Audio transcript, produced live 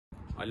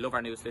I love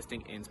our newest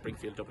listing in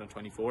Springfield, Dublin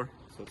 24.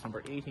 So it's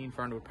number 18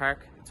 Fernwood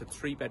Park. It's a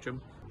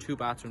 3-bedroom,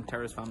 2-bathroom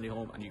terrace family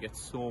home, and you get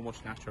so much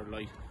natural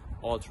light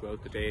all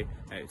throughout the day.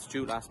 It's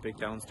dual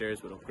aspect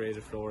downstairs with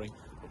upgraded flooring,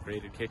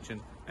 upgraded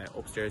kitchen.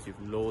 Upstairs you've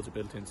loads of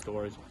built-in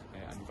storage,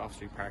 and you've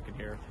off-street parking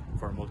here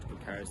for multiple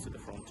cars to the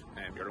front.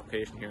 Your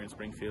location here in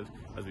Springfield,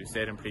 as we've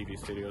said in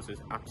previous videos, is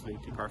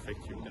absolutely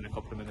perfect. You're within a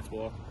couple of minutes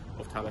walk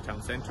of Tallaght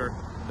town centre,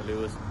 the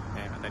Lewis,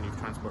 and then you've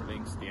transport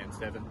links, the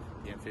N7,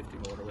 the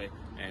M50 motorway,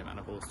 and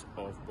a host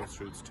of bus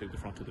routes to the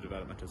front of the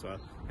development as well.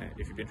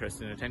 If you'd be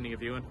interested in attending a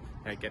viewing,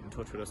 get in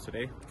touch with us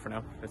today. For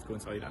now, let's go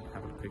inside and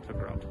have a quick look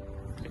around.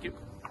 Thank you.